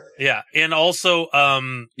 24. Yeah, and also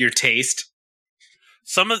Your taste.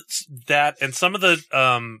 some of that and some of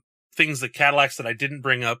the things, the Cadillacs that I didn't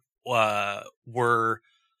bring up were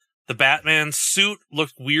The Batman suit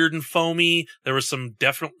looked weird and foamy. There was some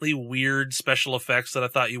definitely weird special effects that I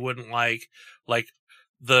thought you wouldn't like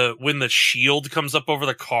when the shield comes up over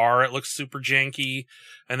the car, it looks super janky.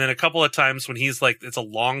 And then a couple of times when he's like, it's a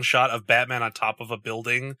long shot of Batman on top of a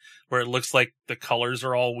building where it looks like the colors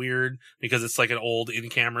are all weird because it's like an old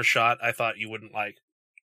in-camera shot I thought you wouldn't like.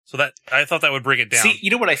 So I thought that would bring it down. See, you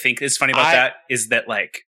know what I think is funny about that is that,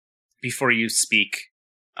 like, before you speak,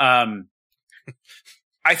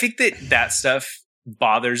 I think that stuff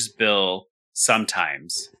bothers Bill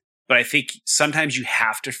sometimes, but I think sometimes you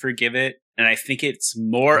have to forgive it. And I think it's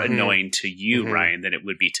more annoying to you, Ryan, than it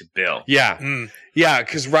would be to Bill. Yeah. Yeah,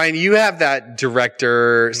 because Ryan, you have that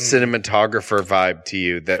director, cinematographer vibe to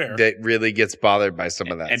you that really gets bothered by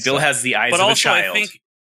some of that And stuff. Bill has the eyes but of also, a child.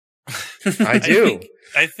 I do.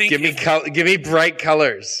 I think give me bright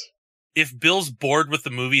colors. if Bill's bored with the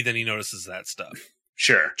movie, then he notices that stuff.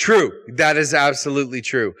 Sure. True. That is absolutely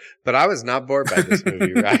true. But I was not bored by this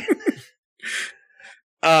movie, right?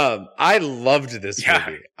 I loved this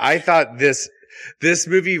movie. I thought this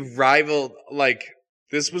movie rivaled, like,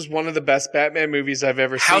 this was one of the best Batman movies I've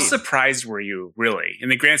ever seen. How surprised were you, really, in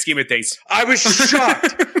the grand scheme of things? I was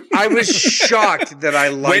shocked. I was shocked that I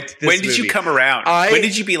liked this movie. When did you come around? When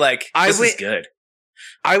did you be like, this is good?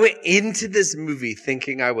 I went into this movie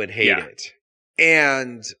thinking I would hate it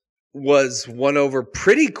and was won over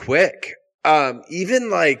pretty quick.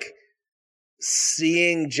 Even like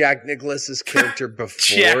seeing Jack Nicklaus's character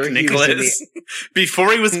before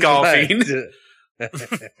before he was golfing.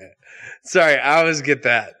 Sorry, I always get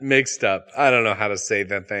that mixed up. I don't know how to say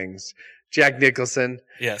the things. Jack Nicholson.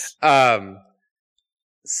 Yes.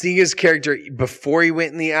 Seeing his character before he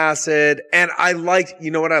went in the acid. And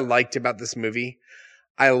you know what I liked about this movie?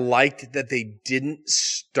 I liked that they didn't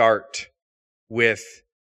start with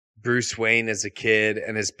Bruce Wayne as a kid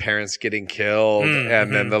and his parents getting killed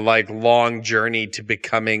and then the like long journey to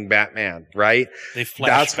becoming Batman, right?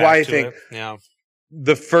 That's why I think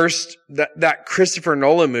the first, that Christopher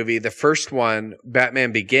Nolan movie, the first one,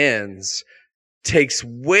 Batman Begins, takes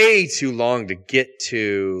way too long to get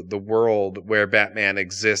to the world where Batman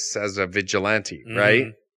exists as a vigilante,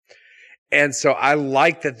 right? And so I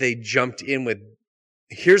like that they jumped in with,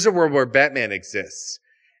 here's a world where Batman exists.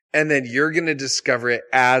 And then you're going to discover it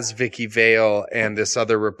as Vicky Vale and this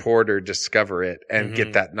other reporter discover it and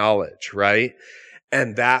get that knowledge, right?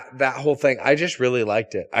 And that whole thing, I just really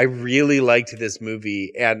liked it. I really liked this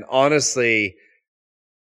movie. And honestly,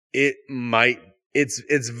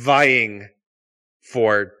 it's vying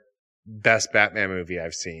for best Batman movie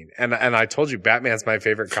I've seen. And I told you, Batman's my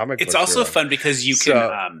favorite comic book. It's also hero. fun because you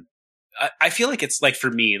can, I feel like it's like,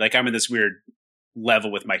 for me, like I'm in this weird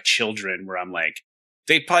level with my children where I'm like,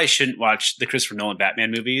 they probably shouldn't watch the Christopher Nolan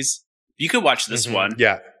Batman movies. You could watch this one.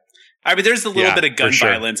 Yeah. I mean, there's a little bit of gun sure.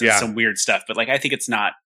 violence and some weird stuff, but like, I think it's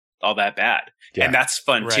not all that bad. Yeah. And that's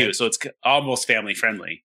fun too. So it's almost family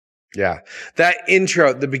friendly. Yeah. That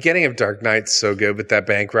intro, the beginning of Dark Knight's so good with that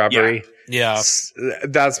bank robbery. Yeah.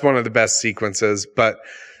 That's one of the best sequences. But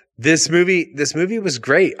this movie was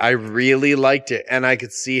great. I really liked it. And I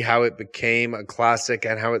could see how it became a classic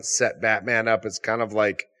and how it set Batman up. It's kind of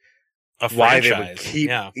like, why they would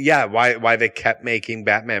keep, why they kept making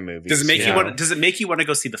Batman movies. Does it make you want to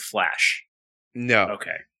go see The Flash? No.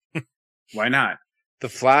 Okay. Why not? The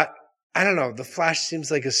Flash, I don't know. The Flash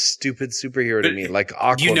seems like a stupid superhero to me, like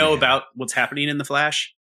Aquaman. Do you know about what's happening in The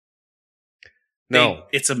Flash? No.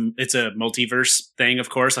 It's a multiverse thing,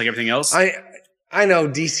 of course, like everything else. I know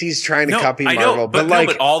DC's trying to copy Marvel,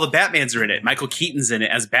 but all the Batmans are in it. Michael Keaton's in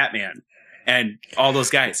it as Batman. And all those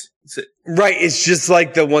guys. Right. It's just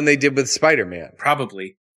like the one they did with Spider-Man.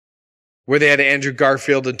 Probably. Where they had Andrew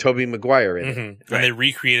Garfield and Tobey Maguire in it. And they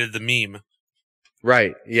recreated the meme.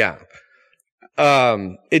 Right. Yeah.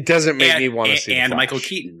 It doesn't make me want to see And the Flash. Michael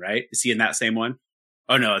Keaton, right? Is he in that same one?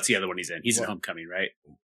 Oh, no, it's the other one he's in. He's in Homecoming, right?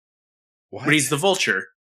 What? But he's the Vulture.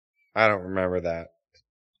 I don't remember that.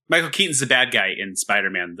 Michael Keaton's the bad guy in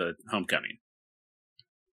Spider-Man, the Homecoming.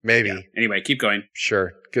 Maybe. Yeah. Anyway, keep going.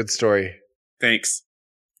 Sure. Good story. Thanks.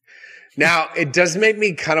 Now, it does make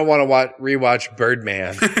me kind of want to rewatch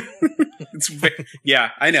Birdman.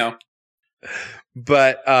 Yeah, I know.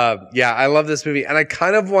 But, I love this movie. And I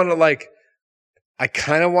kind of want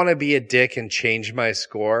to be a dick and change my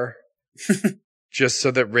score just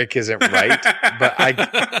so that Rick isn't right. But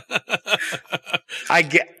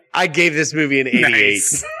I gave this movie an 88.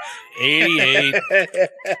 Nice. 88.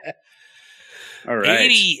 All right.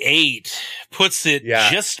 88 puts it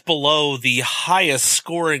just below the highest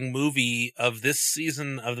scoring movie of this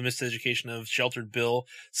season of The Miseducation of Sheltered Bill,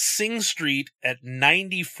 Sing Street at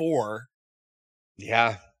 94.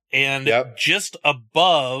 Yeah. And Yep. just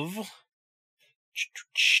above,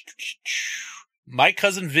 My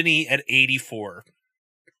Cousin Vinny at 84.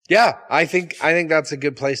 Yeah, I think that's a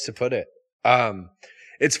good place to put it.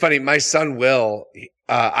 It's funny. My son Will,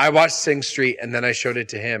 I watched Sing Street and then I showed it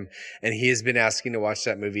to him, and he has been asking to watch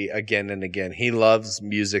that movie again and again. He loves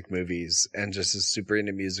music movies and just is super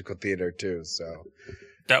into musical theater too. So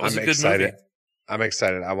That was I'm a good excited. movie. I'm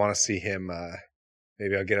excited. I want to see him.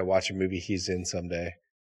 Maybe I'll get to watch a movie he's in someday.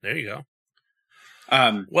 There you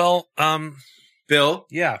go. Well, Bill,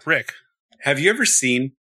 Yeah, Rick. have you ever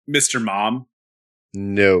seen Mr. Mom?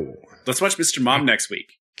 No. Let's watch Mr. Mom next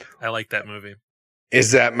week. I like that movie.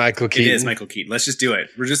 Is that Michael Keaton? It is Michael Keaton. Let's just do it.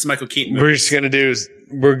 We're just Michael Keaton. We're just going to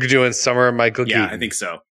we're doing Summer of Michael Yeah, Keaton. I think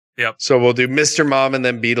so. So we'll do Mr. Mom and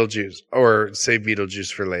then Beetlejuice, or save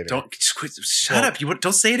Beetlejuice for later. Don't just quit. Shut up. You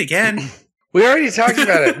don't say it again. We already talked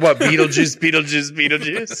about it. What? Beetlejuice.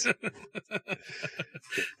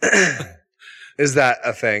 Is that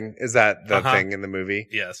a thing? Is that the thing in the movie?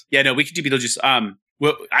 Yes. Yeah, no, we could do Beetlejuice.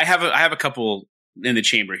 Well, I have a couple in the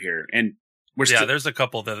chamber here, and we're still, There's a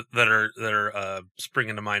couple that are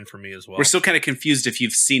springing to mind for me as well. we're still kind of confused if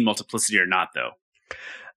you've seen Multiplicity or not, though.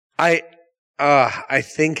 I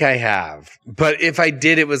think I have, but if I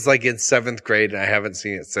did, it was like in 7th grade, and I haven't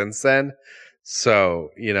seen it since then. So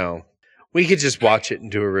we could just watch it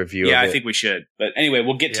and do a review. Yeah, of it. I think we should. But anyway,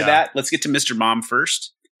 we'll get to Yeah. that. Let's get to Mr. Mom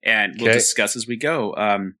first, and we'll Okay. discuss as we go.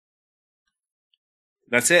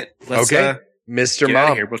 That's it. Let's, Okay. Mr. get outta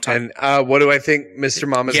Mom. here. We'll talk- And what do I think Mr.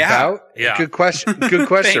 Mom is Yeah. about? Yeah. Good question. Good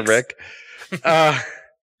question, Thanks. Rick.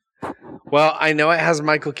 Well, I know it has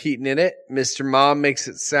Michael Keaton in it. Mr. Mom makes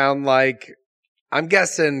it sound like, I'm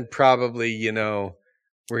guessing probably, we're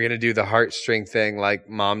going to do the heartstring thing, like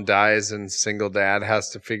mom dies and single dad has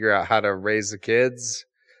to figure out how to raise the kids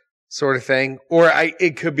sort of thing. Or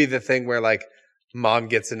it could be the thing where like mom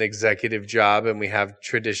gets an executive job and we have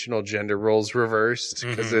traditional gender roles reversed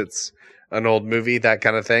because it's an old movie, that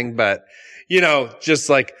kind of thing. But, just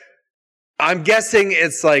like, I'm guessing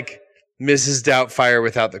it's like Mrs. Doubtfire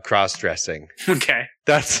without the cross dressing. okay.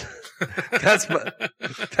 That's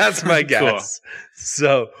my guess.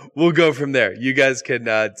 So we'll go from there. You guys can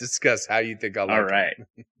discuss how you think I'll like All right.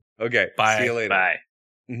 it. Okay. Bye. See you later. Bye.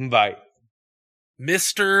 Bye.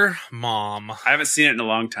 Mr. Mom. I haven't seen it in a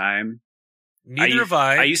long time. Neither have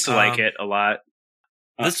I. I used to like it a lot.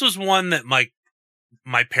 This was one that my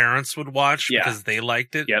parents would watch Yeah. because they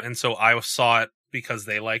liked it. Yep. And so I saw it because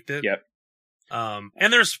they liked it. Yep.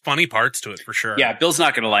 And there's funny parts to it for sure. Yeah, Bill's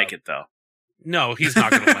not going to like it, though. No, he's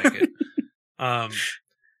not going to like it. I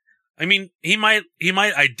mean, he might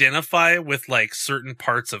identify with like certain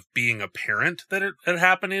parts of being a parent that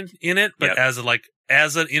happen in it, but Yep.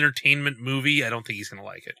 as an entertainment movie, I don't think he's going to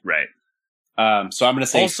like it. Right. So I'm going to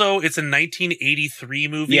say... Also, it's a 1983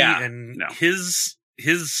 movie, Yeah, and no. his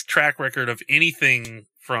track record of anything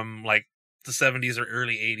from like the 70s or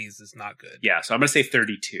early 80s is not good. Yeah, so I'm going to say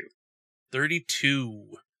 32.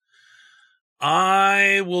 32.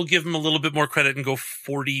 I will give him a little bit more credit and go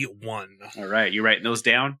 41. All right, you writing those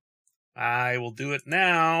down? I will do it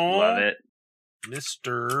now. Love it.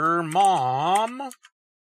 Mr. Mom.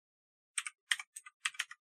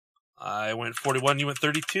 I went 41. You went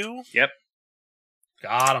 32? Yep.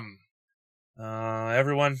 Got him.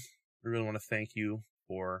 Everyone, we really want to thank you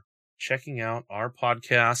for checking out our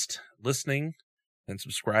podcast, listening and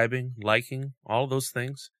subscribing, liking, all of those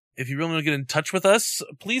things. If you really want to get in touch with us,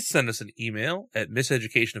 please send us an email at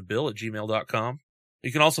miseducationofbill@gmail.com.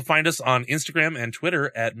 You can also find us on Instagram and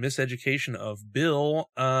Twitter at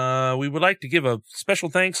miseducationofbill. We would like to give a special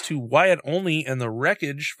thanks to Wyatt Only and The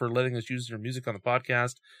Wreckage for letting us use their music on the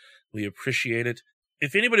podcast. We appreciate it.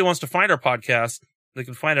 If anybody wants to find our podcast, they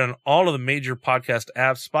can find it on all of the major podcast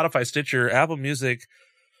apps, Spotify, Stitcher, Apple Music,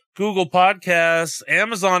 Google Podcasts,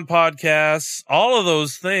 Amazon Podcasts, all of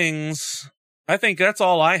those things. I think that's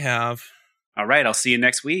all I have. All right, I'll see you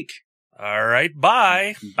next week. All right,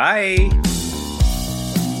 bye. Bye.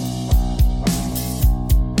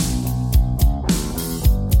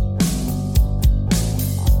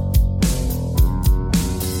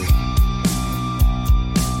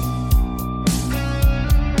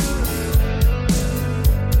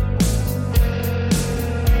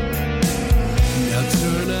 Now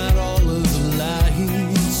turn out all of the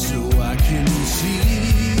lights so I can see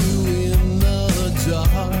you in the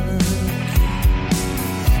dark.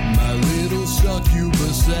 My little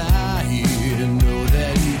succubus eye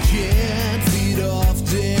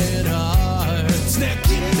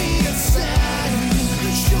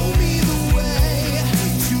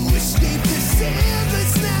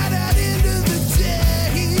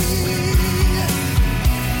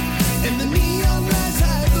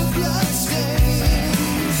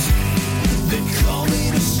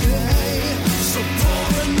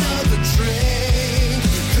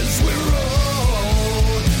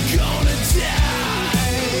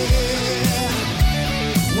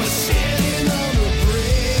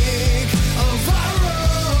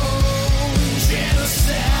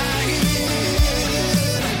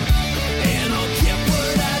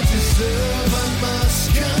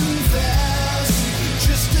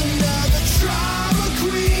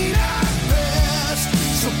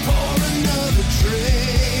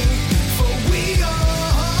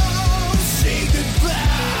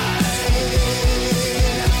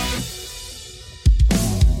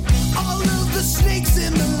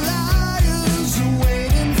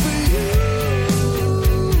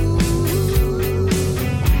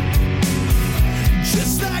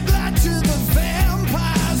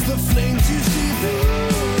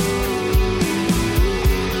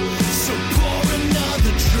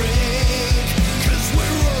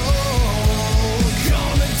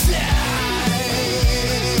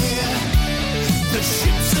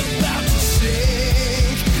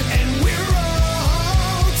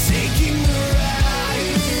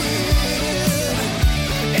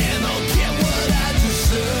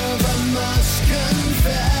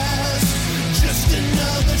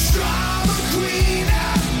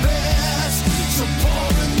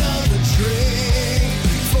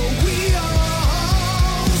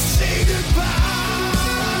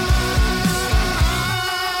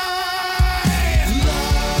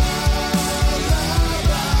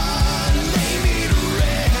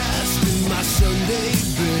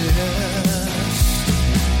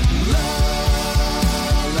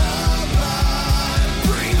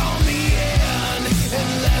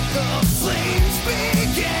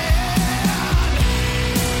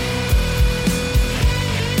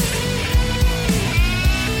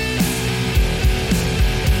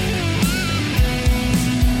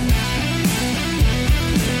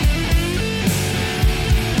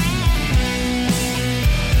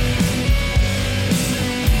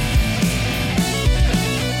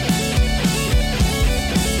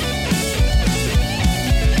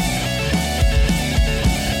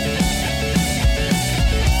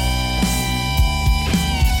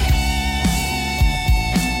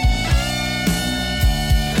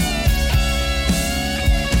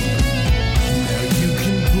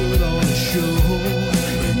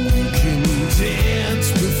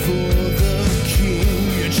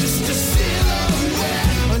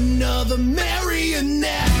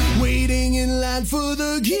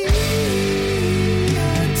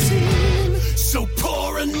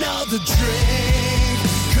the dread.